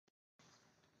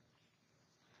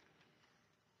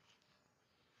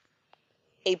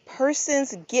A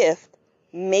person's gift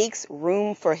makes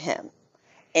room for him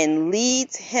and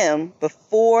leads him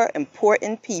before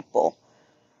important people.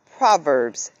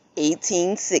 Proverbs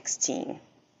 18:16.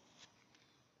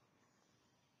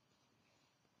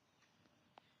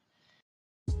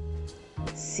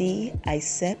 See, I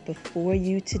set before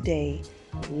you today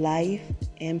life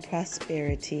and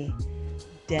prosperity,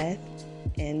 death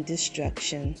and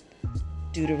destruction.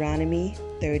 Deuteronomy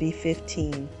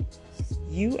 30:15.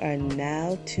 You are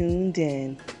now tuned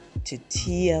in to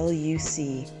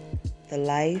TLUC, the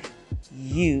life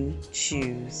you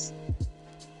choose.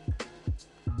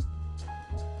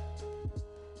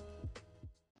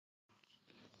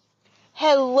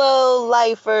 Hello,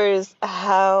 lifers.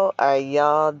 How are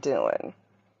y'all doing?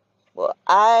 Well,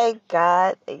 I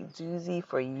got a doozy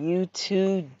for you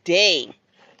today.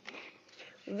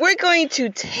 We're going to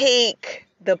take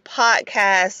the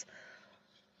podcast.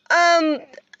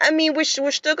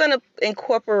 We're still going to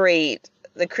incorporate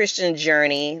the Christian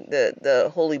journey,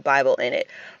 the Holy Bible in it.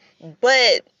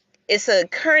 But it's a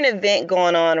current event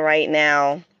going on right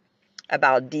now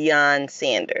about Deion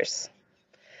Sanders.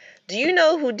 Do you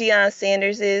know who Deion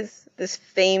Sanders is? This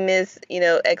famous,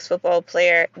 ex-football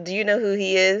player. Do you know who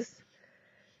he is?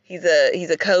 He's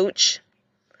a coach.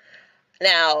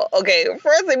 Now, okay,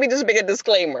 first let me just make a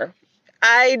disclaimer.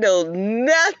 I know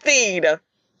nothing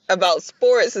about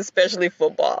sports, especially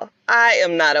football. I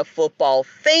am not a football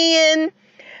fan.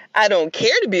 I don't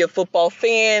care to be a football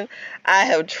fan. I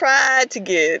have tried to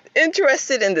get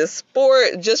interested in this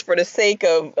sport just for the sake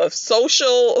of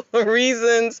social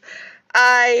reasons.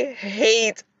 I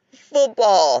hate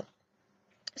football.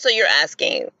 So you're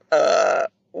asking,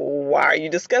 why are you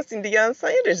discussing Deion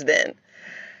Sanders then?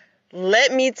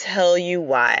 Let me tell you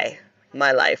why,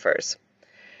 my lifers.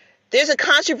 There's a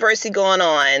controversy going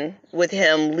on with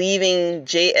him leaving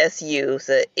JSU,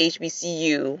 the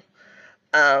HBCU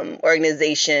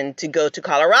organization, to go to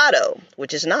Colorado,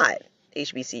 which is not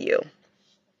HBCU.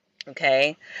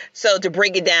 Okay, so to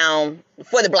break it down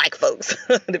for the black folks,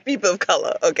 the people of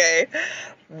color, okay,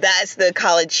 that's the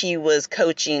college he was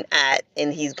coaching at,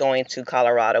 and he's going to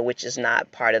Colorado, which is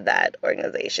not part of that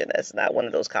organization. That's not one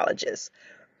of those colleges.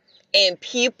 And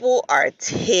people are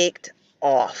ticked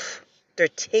off. They're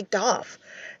ticked off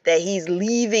that he's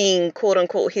leaving, quote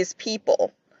unquote, his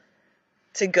people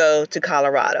to go to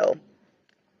Colorado.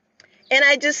 And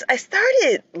I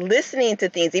started listening to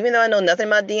things, even though I know nothing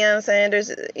about Deion Sanders,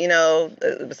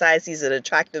 besides he's an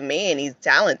attractive man, he's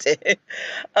talented.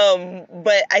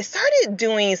 But I started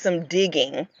doing some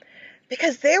digging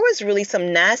because there was really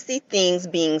some nasty things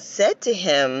being said to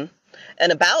him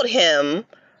and about him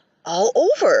all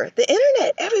over the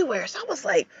internet, everywhere. So I was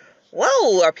like,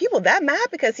 whoa, are people that mad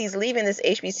because he's leaving this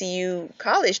HBCU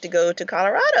college to go to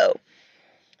Colorado?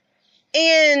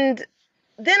 And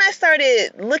then I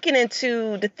started looking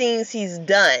into the things he's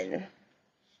done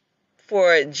for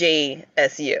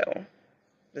JSU,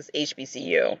 this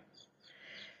HBCU.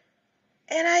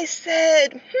 And I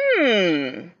said,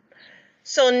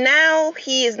 so now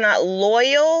he is not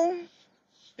loyal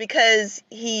because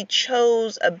he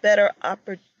chose a better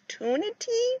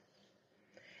opportunity?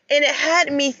 And it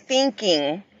had me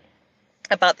thinking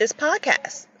about this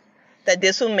podcast, that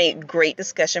this will make great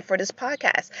discussion for this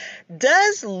podcast.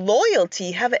 Does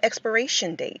loyalty have an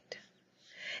expiration date?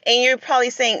 And you're probably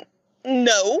saying,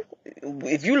 no,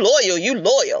 if you loyal, you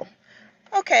loyal.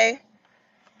 Okay,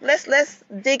 let's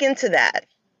dig into that.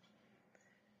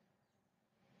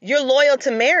 You're loyal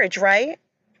to marriage, right?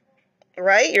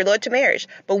 Right? You're loyal to marriage.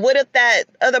 But what if that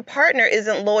other partner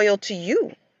isn't loyal to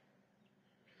you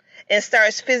and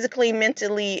starts physically,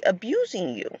 mentally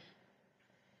abusing you?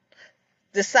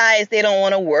 Decides they don't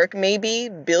want to work, maybe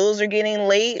bills are getting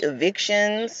late,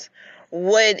 evictions.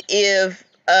 What if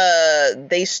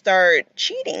they start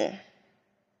cheating?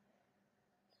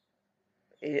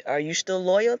 Are you still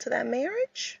loyal to that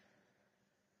marriage?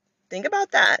 Think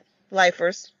about that,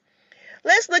 lifers.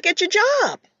 Let's look at your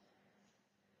job.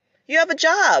 You have a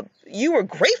job. You were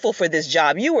grateful for this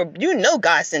job. You know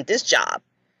God sent this job.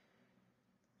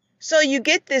 So you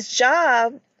get this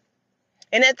job,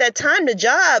 and at that time, the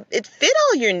job, it fit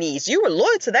all your needs. You were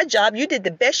loyal to that job. You did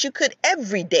the best you could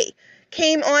every day.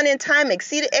 Came on in time,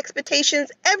 exceeded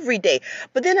expectations every day.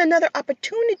 But then another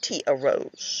opportunity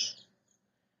arose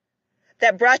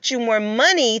that brought you more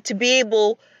money to be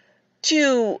able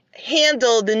to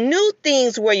handle the new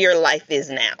things where your life is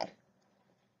now.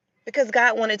 Because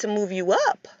God wanted to move you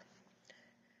up.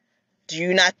 Do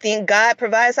you not think God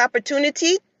provides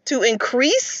opportunity to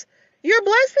increase your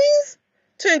blessings?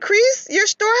 To increase your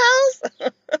storehouse?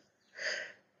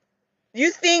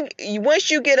 You think once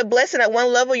you get a blessing at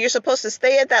one level, you're supposed to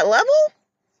stay at that level?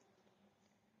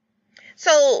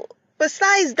 So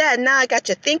besides that, now I got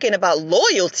you thinking about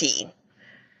loyalty.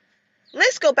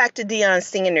 Let's go back to Deion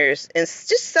Sanders and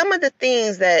just some of the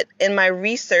things that in my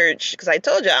research, because I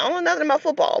told you I don't know nothing about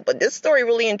football, but this story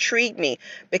really intrigued me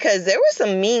because there were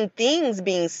some mean things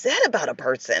being said about a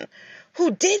person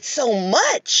who did so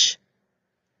much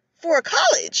for a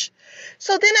college.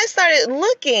 So then I started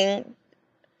looking,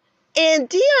 and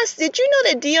did you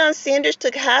know that Deion Sanders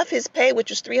took half his pay,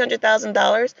 which was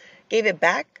 $300,000, gave it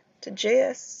back to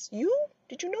JSU?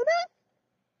 Did you know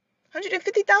that?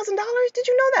 $150,000? Did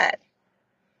you know that?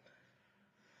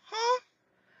 Huh?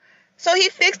 So he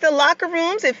fixed the locker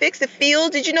rooms and fixed the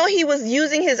field. Did you know he was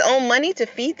using his own money to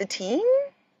feed the team?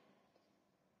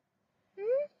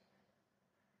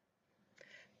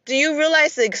 Do you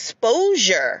realize the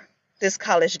exposure this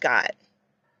college got?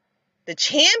 The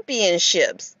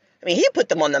championships. I mean, he put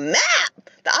them on the map.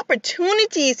 The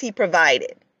opportunities he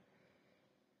provided.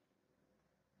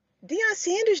 Deion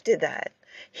Sanders did that.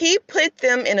 He put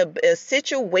them in a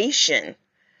situation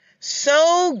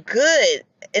so good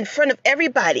in front of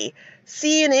everybody.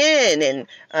 CNN and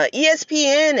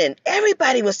ESPN and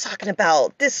everybody was talking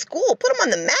about this school. Put them on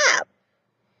the map.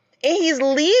 And he's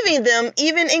leaving them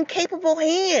even in capable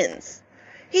hands.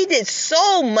 He did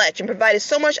so much and provided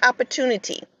so much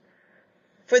opportunity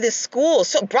for this school.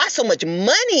 So brought so much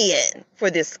money in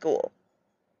for this school.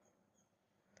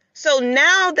 So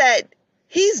now that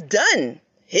he's done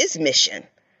his mission,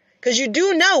 because you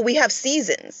do know we have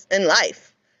seasons in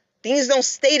life. Things don't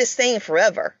stay the same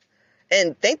forever.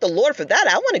 And thank the Lord for that.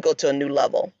 I want to go to a new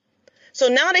level. So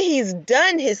now that he's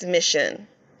done his mission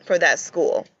for that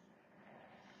school,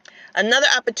 another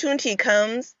opportunity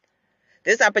comes.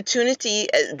 This opportunity,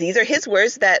 these are his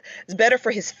words, that is better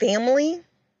for his family.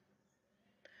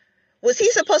 Was he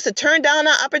supposed to turn down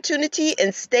that opportunity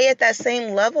and stay at that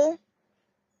same level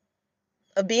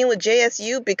of being with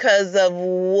JSU because of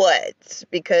what?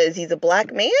 Because he's a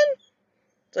black man?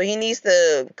 So he needs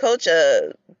to coach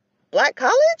a black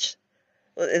college?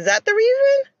 Is that the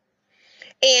reason?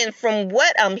 And from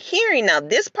what I'm hearing now,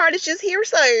 this part is just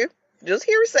hearsay.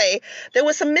 There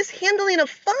was some mishandling of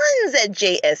funds at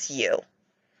JSU.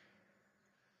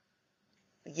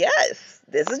 Yes,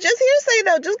 this is just hearsay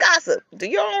though, just gossip. Do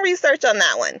your own research on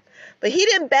that one. But he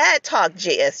didn't bad talk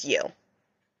JSU.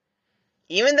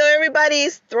 Even though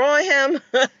everybody's throwing him,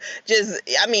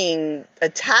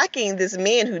 attacking this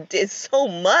man who did so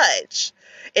much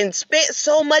and spent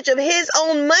so much of his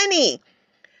own money.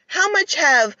 How much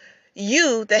have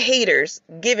you, the haters,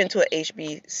 given to a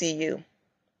HBCU?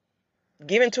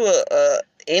 Given to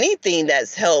anything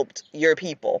that's helped your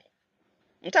people?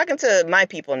 I'm talking to my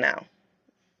people now.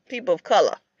 People of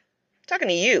color. I'm talking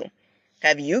to you.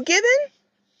 Have you given?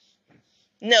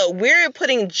 No, we're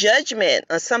putting judgment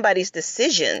on somebody's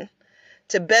decision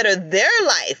to better their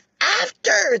life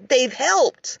after they've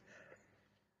helped.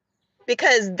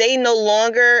 Because they no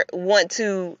longer want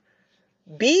to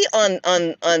be on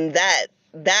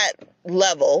that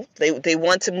level. They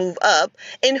want to move up.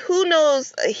 And who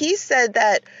knows, he said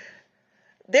that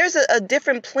there's a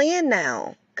different plan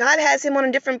now. God has him on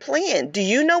a different plan. Do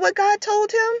you know what God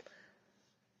told him?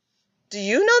 Do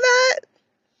you know that?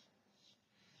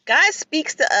 God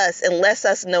speaks to us and lets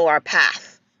us know our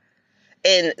path.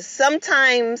 And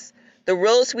sometimes the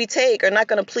roads we take are not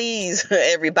going to please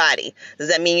everybody. Does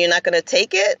that mean you're not going to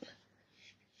take it?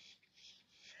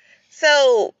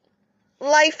 So,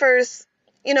 lifers,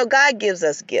 God gives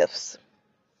us gifts.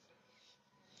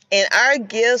 And our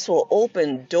gifts will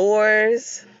open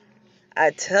doors. I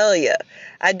tell you,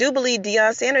 I do believe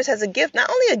Deion Sanders has a gift, not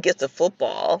only a gift of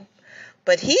football,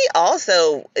 but he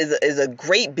also is a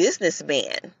great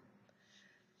businessman.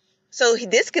 So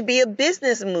this could be a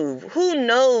business move. Who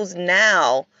knows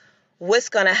now what's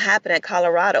going to happen at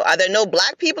Colorado? Are there no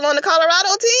black people on the Colorado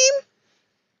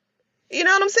team? You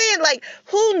know what I'm saying? Like,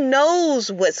 who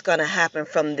knows what's going to happen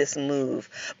from this move?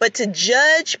 But to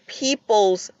judge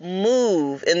people's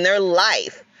move in their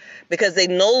life because they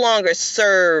no longer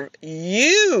serve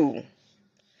you,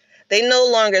 they no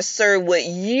longer serve what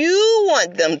you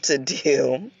want them to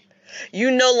do,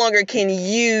 you no longer can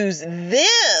use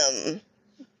them,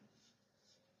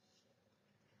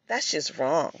 that's just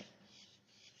wrong.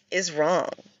 It's wrong.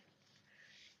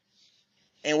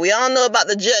 And we all know about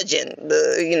the judging,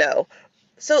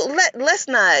 So let's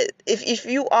not, if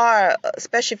you are,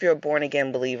 especially if you're a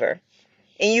born-again believer,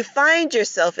 and you find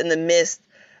yourself in the midst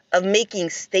of making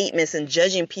statements and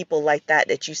judging people like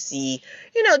that you see,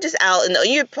 just out, and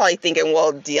you're probably thinking,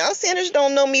 well, Deion Sanders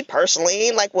don't know me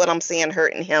personally, like what I'm saying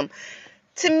hurting him.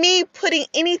 To me, putting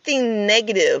anything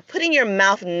negative, putting your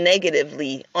mouth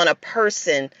negatively on a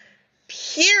person,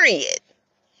 period,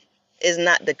 is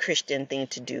not the Christian thing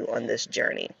to do on this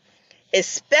journey,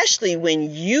 especially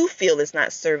when you feel it's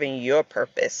not serving your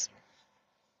purpose.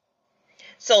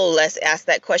 So let's ask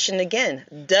that question again.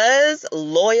 Does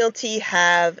loyalty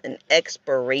have an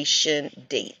expiration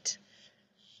date?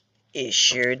 It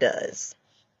sure does.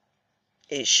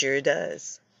 It sure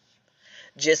does.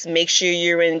 Just make sure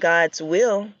you're in God's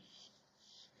will.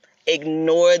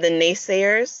 Ignore the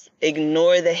naysayers.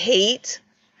 Ignore the hate.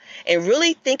 And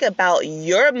really think about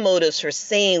your motives for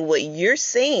saying what you're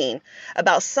saying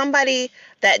about somebody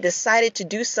that decided to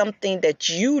do something that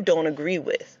you don't agree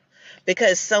with.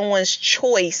 Because someone's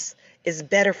choice is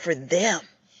better for them.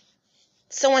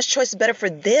 Someone's choice is better for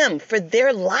them, for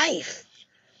their life.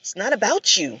 It's not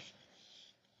about you.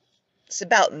 It's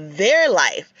about their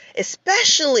life,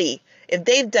 especially if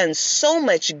they've done so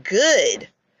much good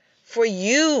for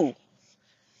you.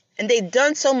 And they've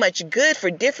done so much good for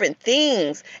different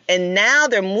things. And now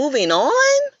they're moving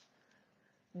on.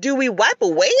 Do we wipe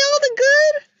away all the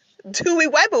good? Do we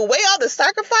wipe away all the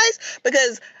sacrifice?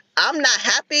 Because I'm not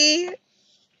happy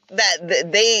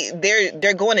that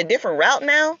they're going a different route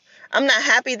now. I'm not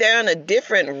happy they're on a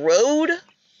different road.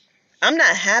 I'm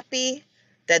not happy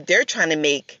that they're trying to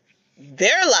make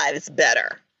their lives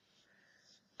better.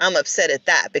 I'm upset at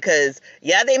that because,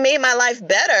 yeah, they made my life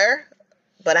better,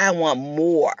 but I want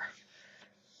more.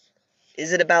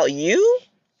 Is it about you?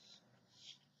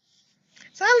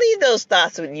 So I leave those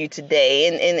thoughts with you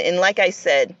today. And like I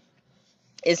said,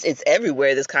 it's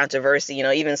everywhere, this controversy. You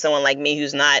know, even someone like me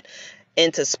who's not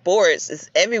into sports, it's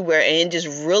everywhere. And just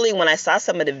really, when I saw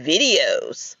some of the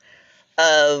videos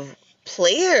of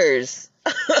players,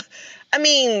 I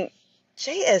mean,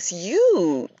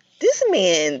 JSU, this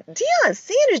man, Deion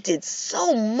Sanders, did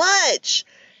so much,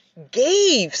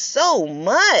 gave so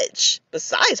much,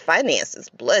 besides finances,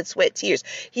 blood, sweat, tears.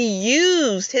 He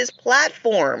used his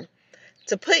platform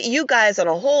to put you guys on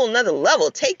a whole nother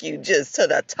level, take you just to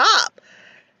the top.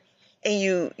 And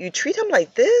you treat him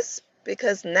like this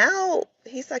because now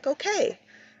he's like, okay,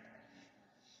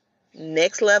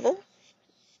 next level.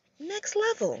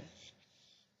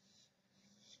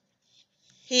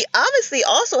 He obviously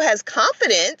also has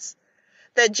confidence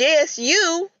that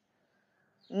JSU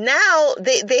now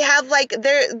they have like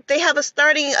they have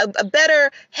a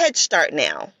better head start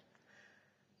now.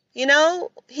 You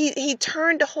know, he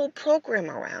turned the whole program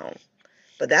around.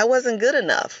 But that wasn't good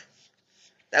enough.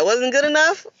 That wasn't good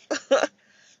enough?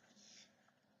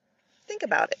 Think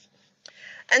about it.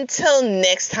 Until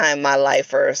next time, my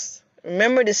lifers,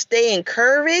 remember to stay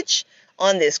encouraged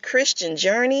on this Christian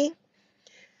journey,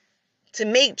 to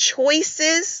make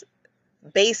choices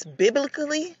based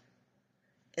biblically,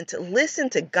 and to listen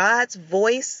to God's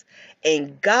voice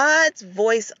and God's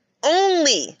voice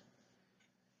only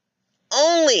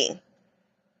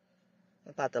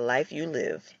about the life you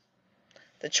live.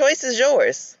 The choice is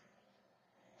yours.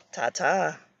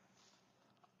 Ta-ta.